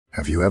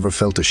Have you ever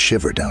felt a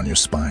shiver down your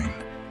spine?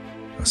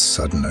 A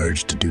sudden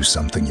urge to do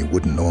something you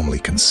wouldn't normally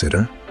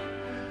consider?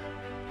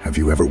 Have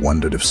you ever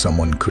wondered if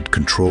someone could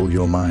control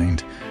your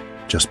mind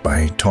just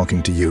by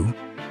talking to you?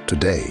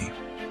 Today,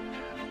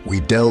 we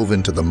delve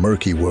into the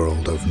murky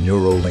world of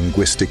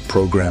Neuro-Linguistic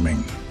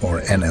Programming,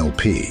 or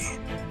NLP,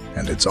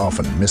 and its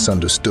often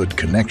misunderstood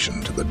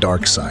connection to the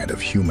dark side of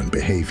human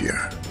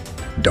behavior.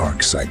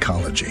 Dark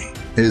psychology.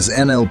 Is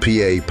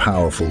NLP a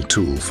powerful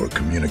tool for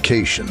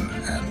communication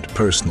and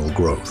personal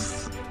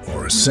growth,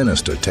 or a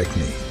sinister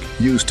technique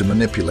used to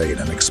manipulate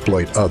and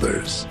exploit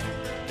others?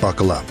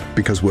 Buckle up,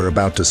 because we're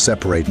about to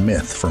separate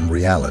myth from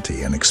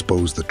reality and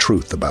expose the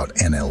truth about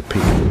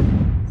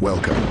NLP.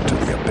 Welcome to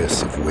the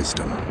abyss of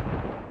wisdom.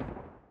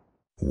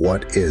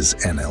 What is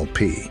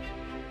NLP?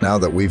 Now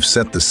that we've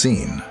set the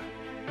scene,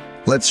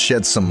 let's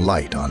shed some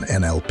light on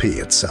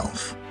NLP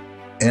itself.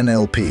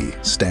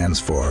 NLP stands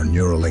for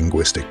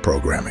Neuro-Linguistic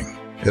Programming.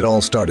 It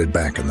all started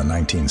back in the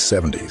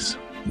 1970s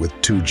with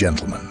two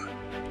gentlemen,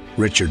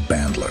 Richard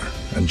Bandler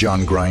and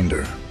John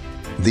Grinder.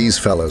 These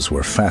fellows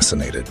were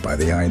fascinated by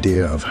the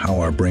idea of how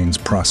our brains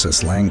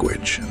process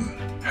language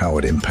and how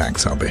it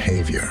impacts our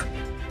behavior.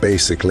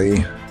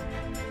 Basically,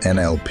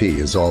 NLP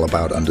is all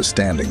about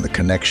understanding the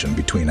connection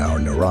between our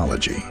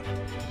neurology,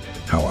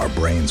 how our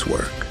brains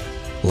work,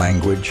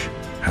 language,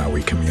 how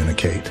we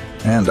communicate,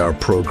 and our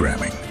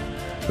programming,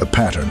 the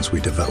patterns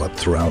we develop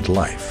throughout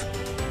life.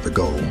 The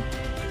goal?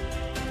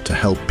 To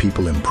help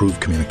people improve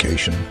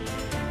communication,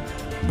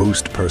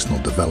 boost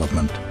personal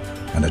development,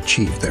 and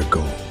achieve their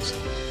goals.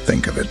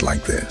 Think of it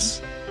like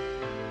this.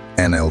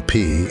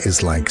 NLP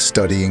is like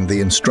studying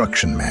the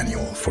instruction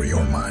manual for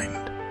your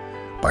mind.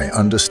 By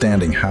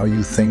understanding how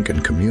you think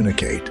and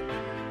communicate,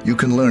 you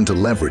can learn to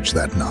leverage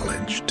that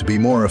knowledge to be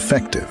more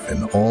effective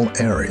in all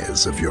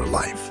areas of your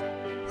life.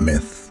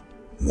 Myth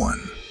 1.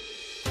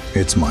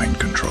 It's mind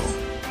control.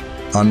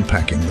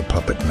 Unpacking the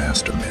puppet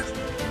master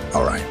myth.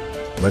 All right.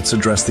 Let's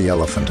address the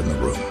elephant in the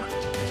room.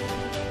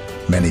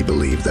 Many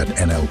believe that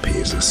NLP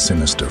is a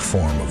sinister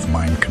form of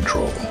mind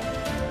control,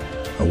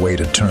 a way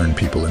to turn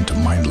people into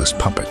mindless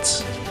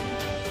puppets.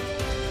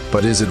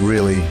 But is it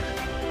really?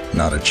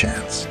 Not a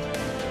chance.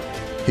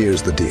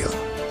 Here's the deal.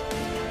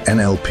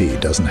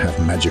 NLP doesn't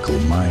have magical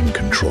mind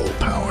control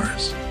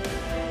powers.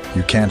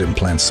 You can't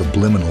implant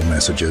subliminal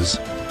messages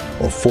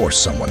or force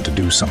someone to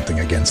do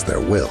something against their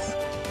will.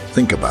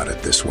 Think about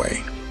it this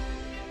way.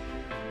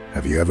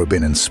 Have you ever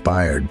been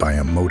inspired by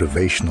a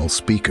motivational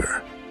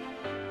speaker?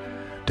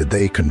 Did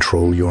they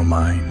control your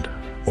mind,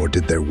 or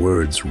did their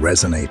words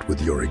resonate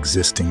with your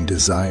existing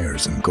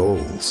desires and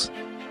goals?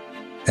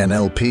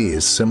 NLP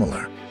is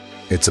similar.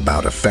 It's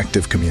about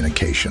effective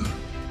communication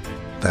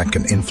that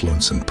can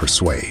influence and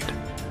persuade,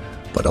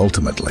 but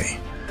ultimately,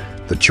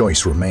 the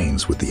choice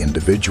remains with the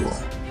individual.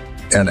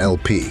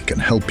 NLP can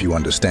help you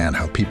understand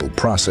how people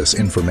process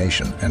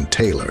information and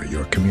tailor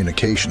your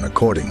communication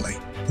accordingly.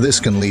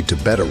 This can lead to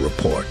better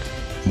rapport,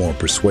 more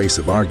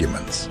persuasive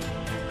arguments,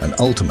 and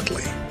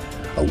ultimately,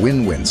 a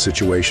win-win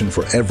situation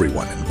for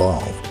everyone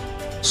involved.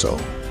 So,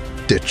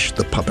 ditch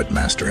the puppet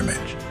master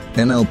image.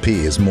 NLP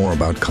is more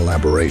about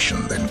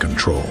collaboration than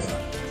control.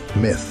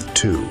 Myth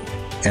 2.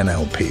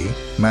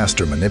 NLP,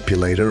 master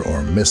manipulator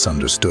or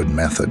misunderstood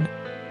method.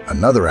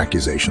 Another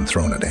accusation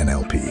thrown at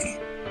NLP.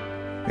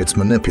 It's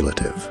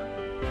manipulative.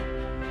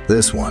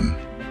 This one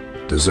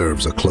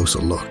deserves a closer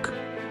look.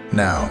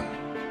 Now,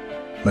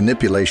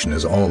 manipulation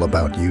is all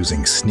about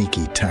using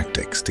sneaky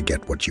tactics to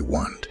get what you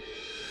want,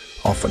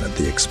 often at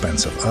the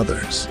expense of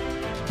others.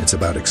 It's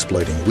about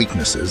exploiting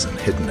weaknesses and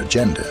hidden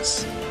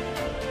agendas.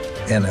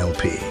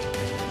 NLP,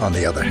 on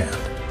the other hand,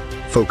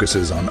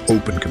 focuses on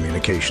open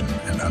communication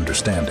and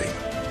understanding.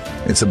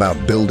 It's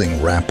about building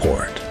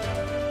rapport,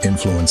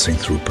 influencing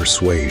through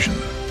persuasion,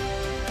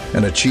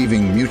 and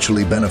achieving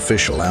mutually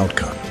beneficial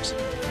outcomes.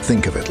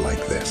 Think of it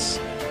like this.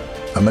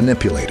 A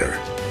manipulator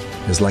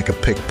is like a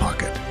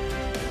pickpocket,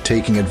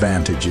 taking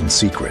advantage in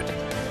secret.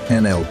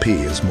 NLP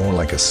is more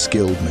like a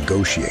skilled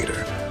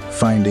negotiator,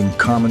 finding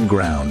common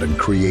ground and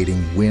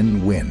creating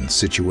win-win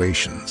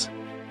situations.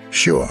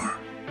 Sure,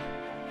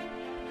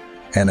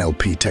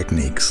 NLP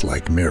techniques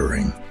like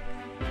mirroring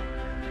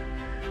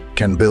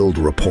can build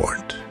rapport,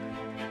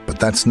 but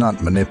that's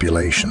not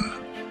manipulation.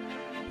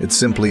 It's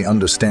simply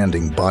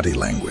understanding body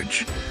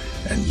language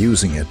and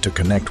using it to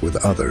connect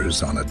with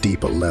others on a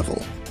deeper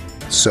level.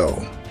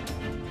 So,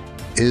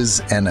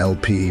 is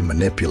NLP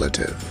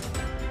manipulative?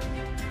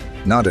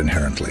 Not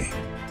inherently.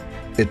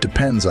 It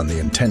depends on the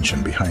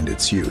intention behind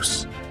its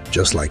use.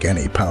 Just like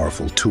any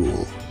powerful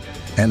tool,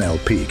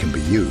 NLP can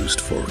be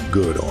used for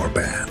good or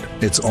bad.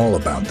 It's all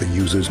about the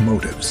user's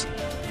motives.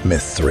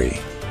 Myth 3.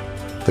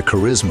 The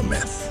charisma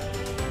myth.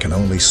 Can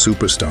only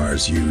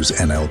superstars use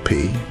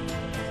NLP?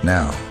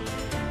 Now,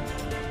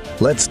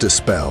 let's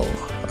dispel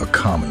a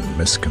common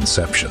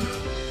misconception.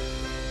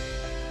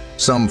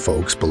 Some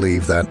folks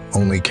believe that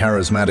only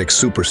charismatic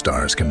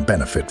superstars can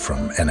benefit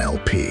from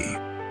NLP.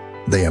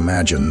 They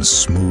imagine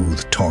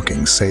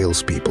smooth-talking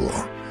salespeople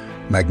or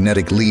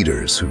magnetic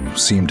leaders who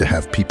seem to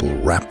have people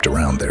wrapped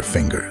around their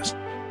fingers.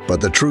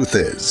 But the truth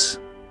is,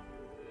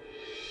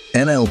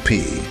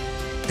 NLP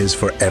is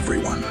for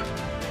everyone.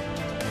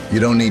 You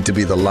don't need to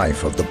be the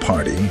life of the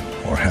party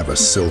or have a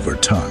silver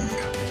tongue.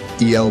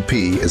 ELP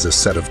is a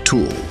set of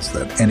tools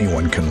that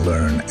anyone can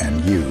learn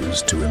and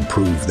use to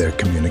improve their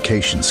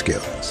communication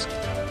skills.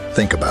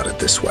 Think about it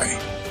this way.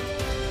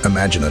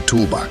 Imagine a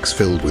toolbox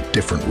filled with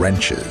different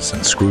wrenches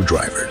and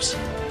screwdrivers.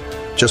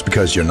 Just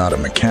because you're not a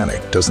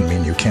mechanic doesn't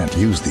mean you can't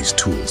use these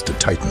tools to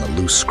tighten a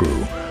loose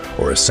screw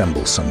or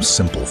assemble some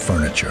simple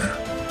furniture.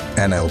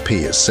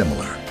 NLP is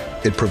similar.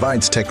 It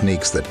provides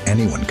techniques that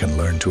anyone can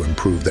learn to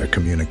improve their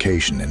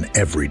communication in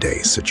everyday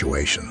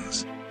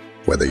situations.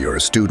 Whether you're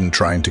a student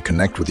trying to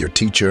connect with your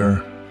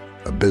teacher,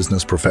 a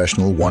business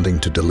professional wanting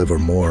to deliver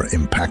more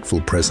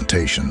impactful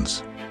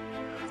presentations,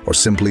 or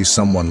simply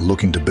someone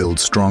looking to build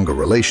stronger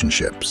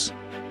relationships,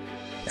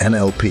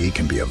 NLP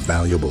can be a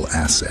valuable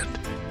asset.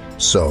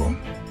 So,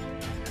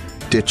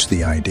 ditch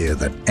the idea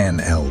that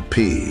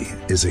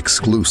NLP is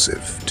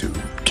exclusive to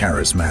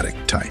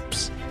charismatic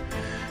types.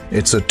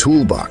 It's a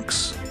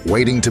toolbox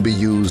waiting to be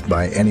used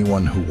by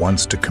anyone who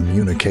wants to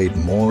communicate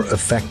more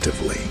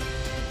effectively.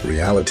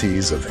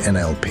 Realities of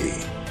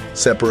NLP,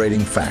 separating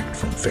fact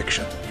from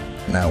fiction.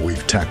 Now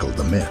we've tackled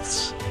the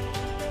myths.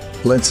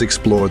 Let's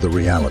explore the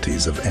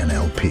realities of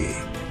NLP.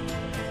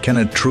 Can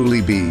it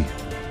truly be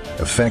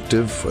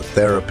effective for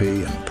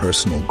therapy and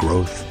personal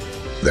growth?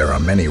 There are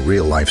many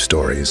real-life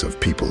stories of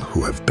people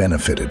who have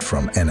benefited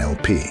from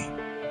NLP.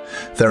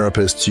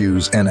 Therapists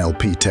use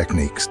NLP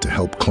techniques to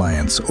help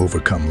clients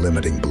overcome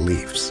limiting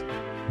beliefs,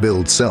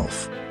 build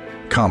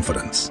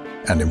self-confidence,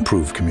 and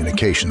improve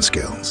communication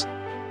skills.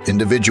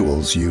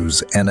 Individuals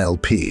use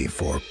NLP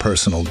for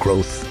personal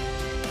growth,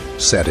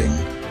 setting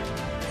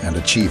and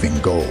achieving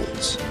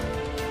goals,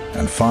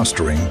 and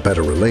fostering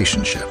better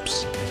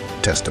relationships.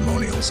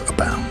 Testimonials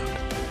abound.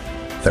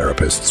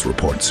 Therapists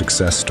report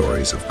success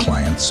stories of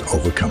clients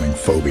overcoming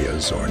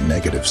phobias or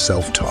negative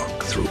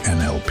self-talk through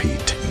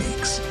NLP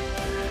techniques.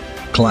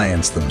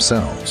 Clients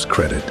themselves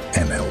credit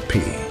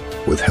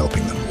NLP with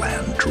helping them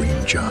land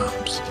dream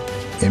jobs,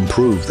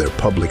 improve their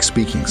public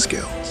speaking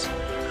skills,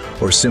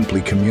 or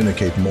simply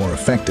communicate more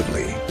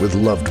effectively with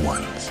loved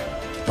ones.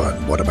 But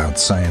what about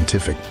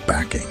scientific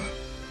backing?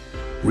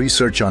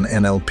 Research on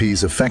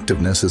NLP's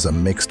effectiveness is a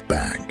mixed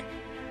bag.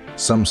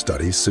 Some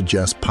studies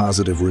suggest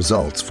positive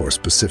results for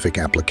specific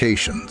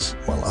applications,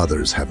 while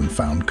others haven't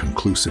found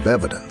conclusive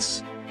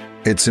evidence.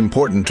 It's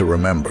important to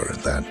remember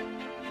that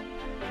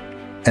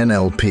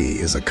NLP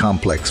is a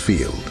complex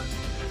field,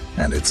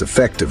 and its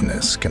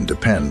effectiveness can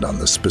depend on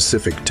the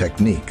specific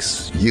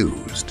techniques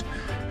used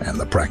and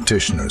the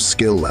practitioner's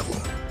skill level.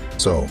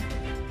 So,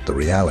 the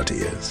reality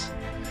is,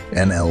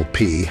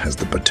 NLP has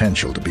the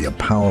potential to be a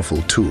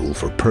powerful tool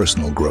for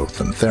personal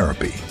growth and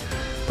therapy,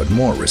 but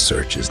more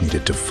research is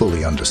needed to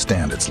fully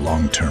understand its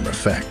long-term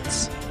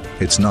effects.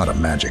 It's not a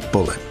magic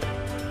bullet,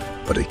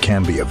 but it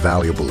can be a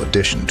valuable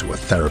addition to a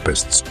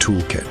therapist's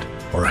toolkit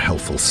or a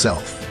helpful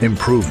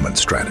self-improvement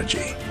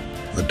strategy.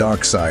 The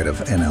dark side of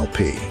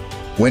NLP.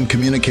 When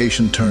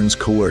communication turns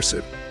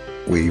coercive,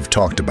 we've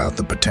talked about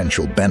the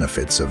potential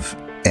benefits of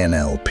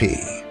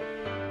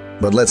NLP.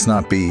 But let's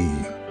not be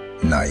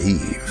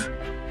naive.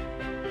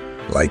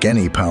 Like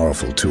any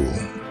powerful tool,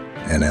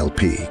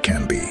 NLP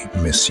can be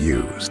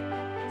misused.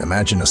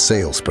 Imagine a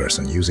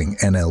salesperson using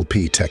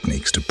NLP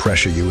techniques to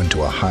pressure you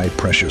into a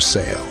high-pressure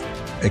sale,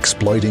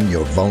 exploiting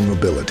your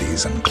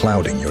vulnerabilities and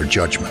clouding your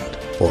judgment.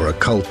 Or a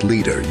cult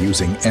leader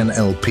using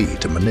NLP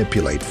to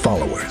manipulate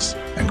followers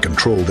and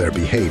control their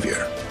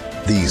behavior.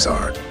 These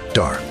are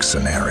dark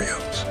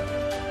scenarios,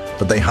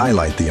 but they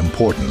highlight the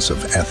importance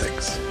of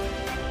ethics.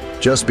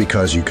 Just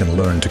because you can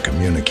learn to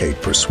communicate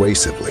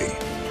persuasively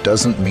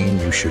doesn't mean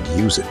you should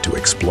use it to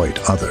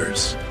exploit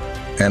others.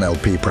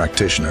 NLP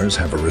practitioners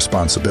have a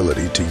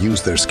responsibility to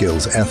use their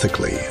skills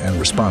ethically and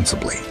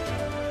responsibly.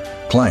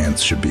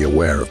 Clients should be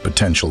aware of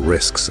potential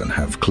risks and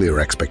have clear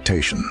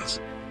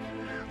expectations.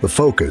 The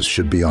focus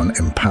should be on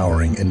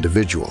empowering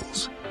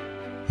individuals,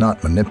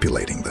 not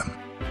manipulating them.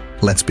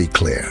 Let's be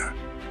clear,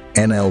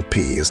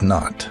 NLP is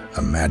not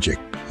a magic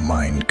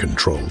mind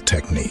control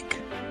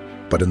technique,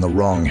 but in the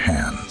wrong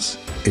hands,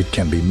 it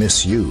can be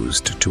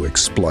misused to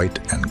exploit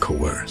and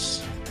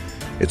coerce.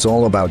 It's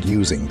all about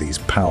using these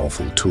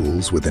powerful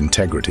tools with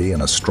integrity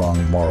and a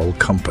strong moral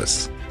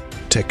compass.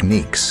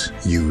 Techniques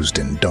used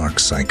in dark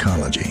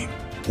psychology,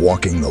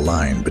 walking the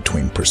line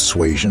between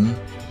persuasion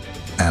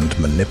and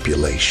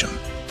manipulation.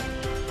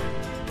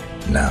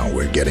 Now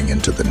we're getting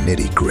into the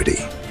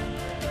nitty-gritty.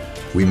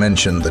 We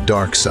mentioned the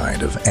dark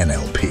side of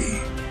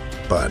NLP,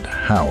 but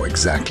how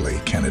exactly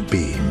can it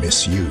be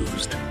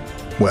misused?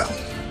 Well,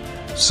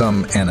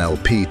 some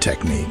NLP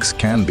techniques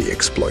can be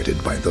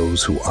exploited by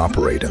those who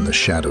operate in the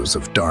shadows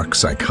of dark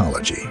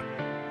psychology.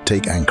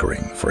 Take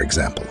anchoring, for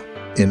example.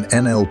 In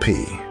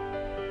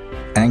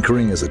NLP,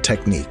 anchoring is a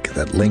technique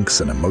that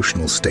links an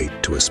emotional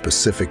state to a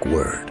specific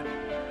word,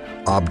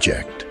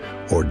 object,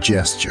 or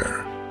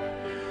gesture.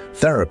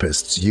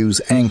 Therapists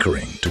use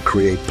anchoring to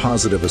create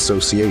positive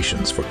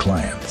associations for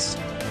clients.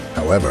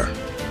 However,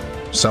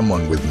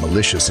 someone with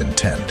malicious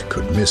intent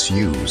could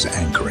misuse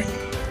anchoring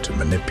to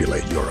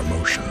manipulate your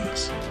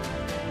emotions.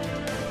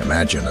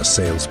 Imagine a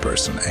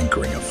salesperson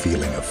anchoring a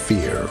feeling of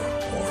fear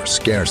or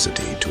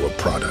scarcity to a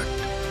product,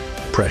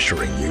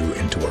 pressuring you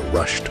into a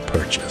rushed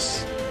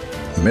purchase.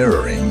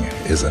 Mirroring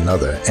is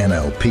another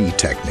NLP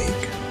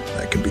technique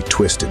that can be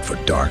twisted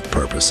for dark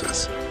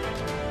purposes.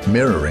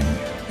 Mirroring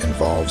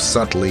involves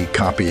subtly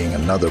copying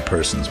another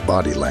person's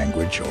body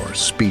language or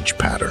speech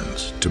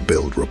patterns to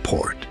build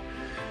rapport.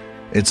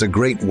 It's a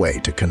great way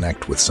to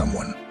connect with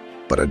someone,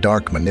 but a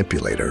dark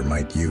manipulator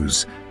might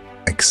use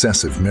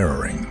excessive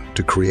mirroring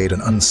to create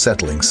an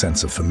unsettling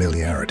sense of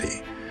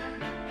familiarity,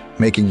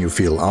 making you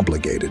feel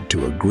obligated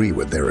to agree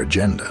with their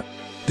agenda.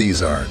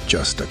 These are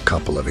just a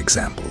couple of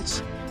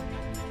examples.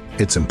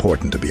 It's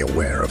important to be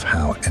aware of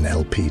how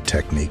NLP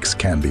techniques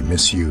can be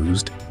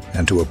misused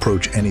and to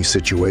approach any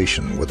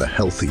situation with a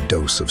healthy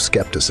dose of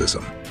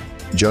skepticism.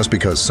 Just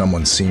because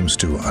someone seems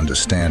to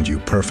understand you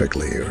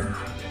perfectly or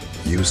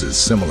uses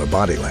similar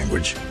body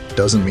language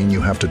doesn't mean you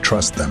have to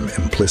trust them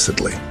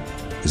implicitly.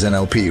 Is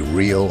NLP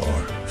real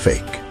or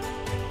fake?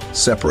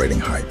 Separating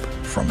hype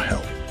from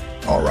help.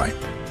 All right,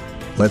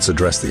 let's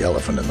address the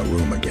elephant in the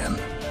room again.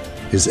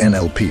 Is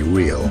NLP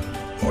real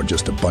or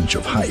just a bunch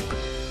of hype?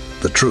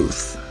 The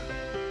truth,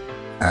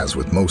 as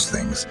with most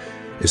things,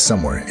 is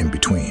somewhere in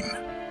between.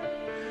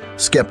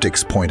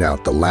 Skeptics point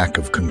out the lack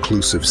of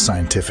conclusive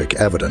scientific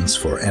evidence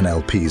for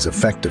NLP's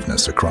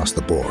effectiveness across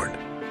the board.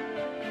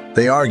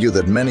 They argue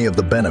that many of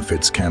the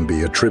benefits can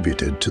be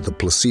attributed to the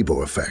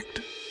placebo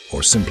effect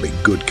or simply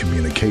good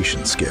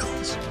communication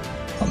skills.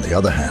 On the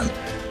other hand,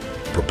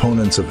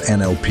 proponents of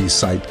NLP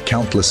cite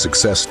countless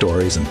success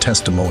stories and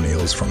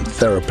testimonials from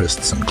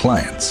therapists and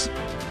clients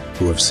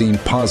who have seen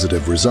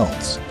positive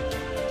results.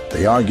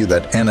 They argue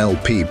that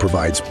NLP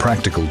provides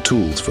practical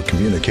tools for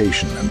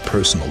communication and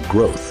personal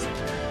growth,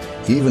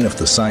 even if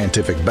the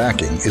scientific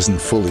backing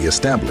isn't fully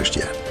established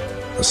yet.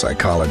 A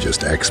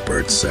psychologist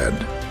expert said,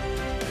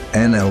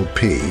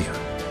 NLP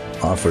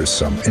offers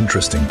some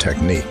interesting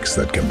techniques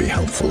that can be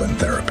helpful in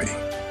therapy,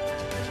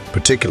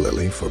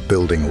 particularly for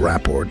building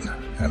rapport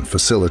and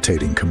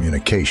facilitating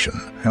communication.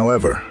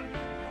 However,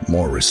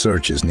 more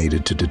research is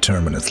needed to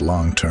determine its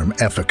long-term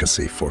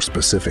efficacy for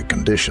specific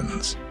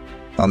conditions.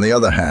 On the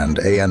other hand,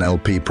 a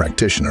NLP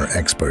practitioner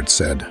expert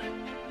said,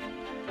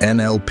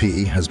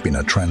 NLP has been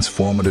a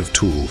transformative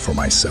tool for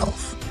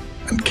myself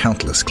and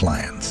countless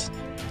clients.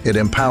 It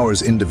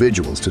empowers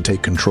individuals to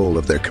take control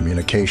of their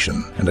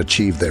communication and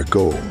achieve their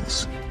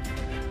goals.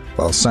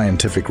 While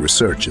scientific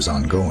research is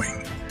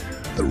ongoing,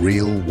 the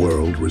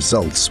real-world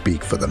results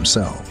speak for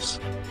themselves.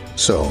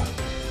 So,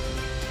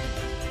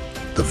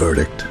 the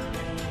verdict?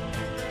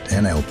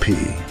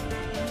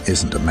 NLP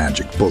isn't a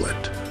magic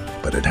bullet,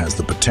 but it has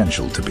the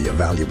potential to be a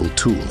valuable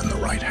tool in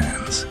the right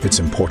hands. It's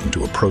important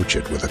to approach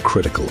it with a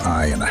critical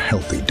eye and a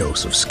healthy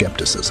dose of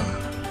skepticism,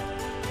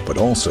 but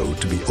also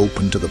to be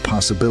open to the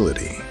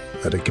possibility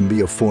that it can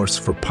be a force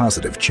for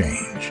positive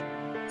change,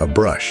 a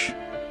brush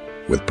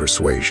with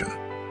persuasion.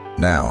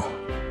 Now,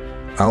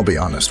 I'll be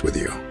honest with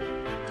you.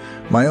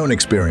 My own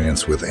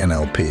experience with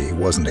NLP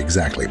wasn't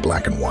exactly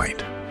black and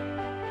white.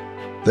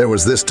 There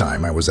was this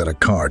time I was at a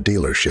car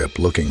dealership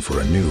looking for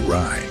a new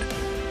ride.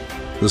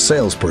 The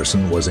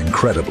salesperson was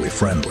incredibly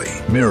friendly,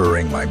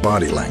 mirroring my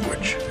body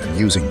language and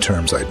using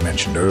terms I'd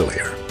mentioned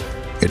earlier.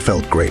 It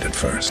felt great at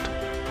first.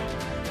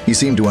 He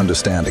seemed to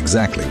understand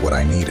exactly what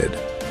I needed.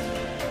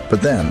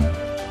 But then,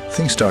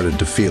 things started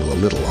to feel a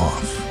little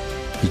off.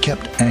 He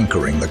kept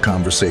anchoring the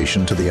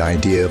conversation to the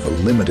idea of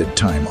a limited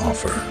time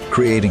offer,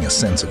 creating a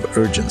sense of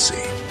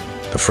urgency.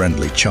 The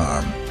friendly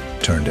charm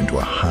turned into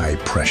a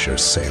high-pressure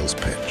sales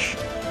pitch.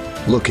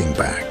 Looking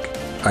back,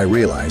 I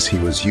realized he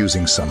was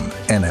using some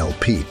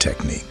NLP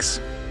techniques,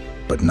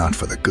 but not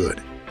for the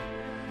good.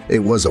 It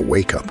was a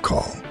wake-up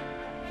call.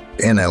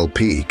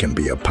 NLP can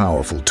be a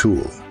powerful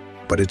tool,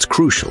 but it's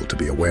crucial to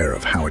be aware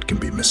of how it can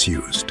be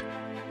misused.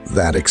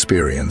 That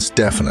experience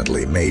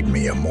definitely made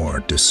me a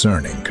more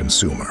discerning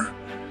consumer,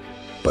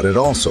 but it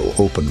also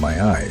opened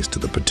my eyes to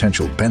the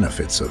potential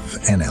benefits of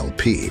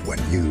NLP when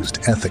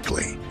used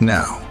ethically.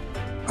 Now,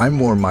 I'm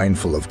more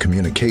mindful of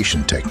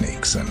communication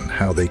techniques and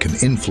how they can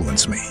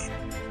influence me.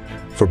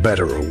 For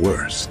better or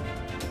worse,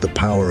 the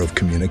power of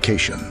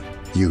communication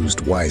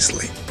used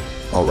wisely.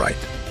 All right,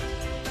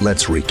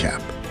 let's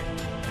recap.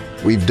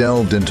 We've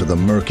delved into the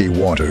murky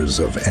waters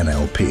of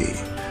NLP,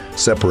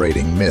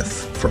 separating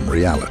myth from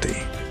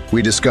reality.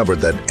 We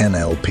discovered that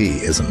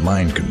NLP isn't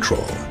mind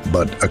control,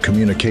 but a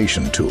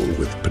communication tool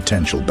with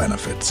potential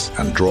benefits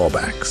and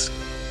drawbacks.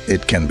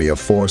 It can be a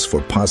force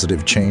for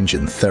positive change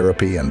in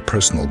therapy and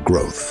personal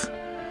growth,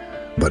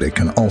 but it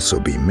can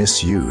also be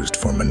misused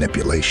for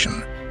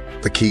manipulation.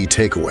 The key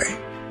takeaway: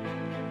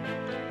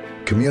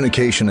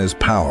 communication is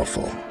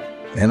powerful.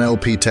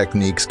 NLP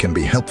techniques can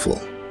be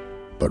helpful,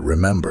 but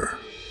remember,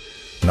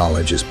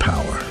 knowledge is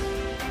power.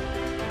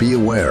 Be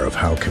aware of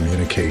how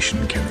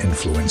communication can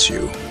influence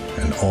you,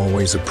 and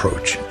always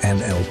approach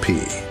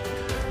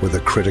NLP with a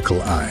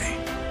critical eye.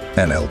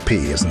 NLP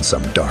isn't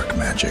some dark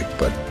magic,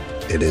 but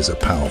it is a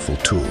powerful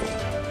tool.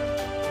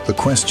 The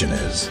question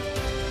is,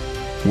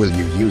 Will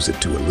you use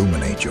it to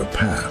illuminate your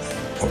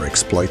path or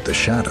exploit the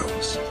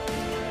shadows?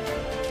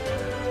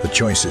 The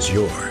choice is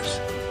yours.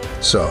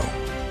 So,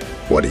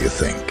 what do you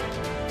think?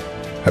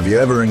 Have you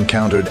ever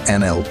encountered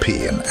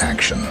NLP in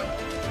action,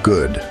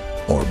 good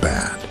or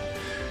bad?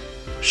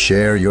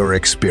 Share your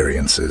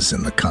experiences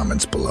in the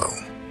comments below.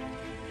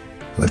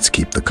 Let's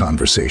keep the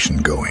conversation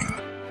going.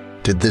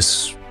 Did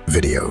this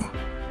video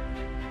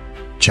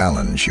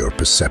challenge your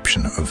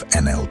perception of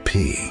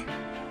NLP?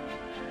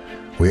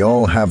 We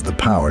all have the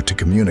power to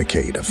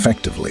communicate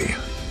effectively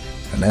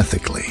and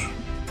ethically.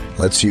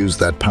 Let's use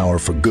that power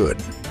for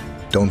good.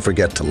 Don't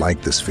forget to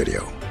like this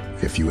video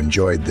if you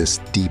enjoyed this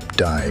deep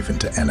dive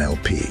into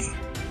NLP.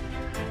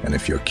 And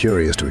if you're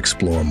curious to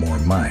explore more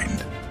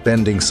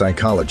mind-bending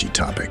psychology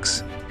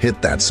topics,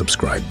 hit that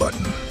subscribe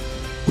button.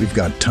 We've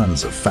got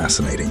tons of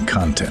fascinating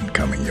content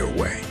coming your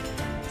way.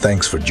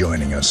 Thanks for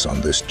joining us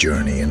on this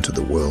journey into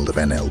the world of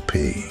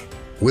NLP.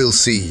 We'll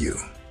see you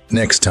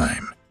next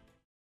time.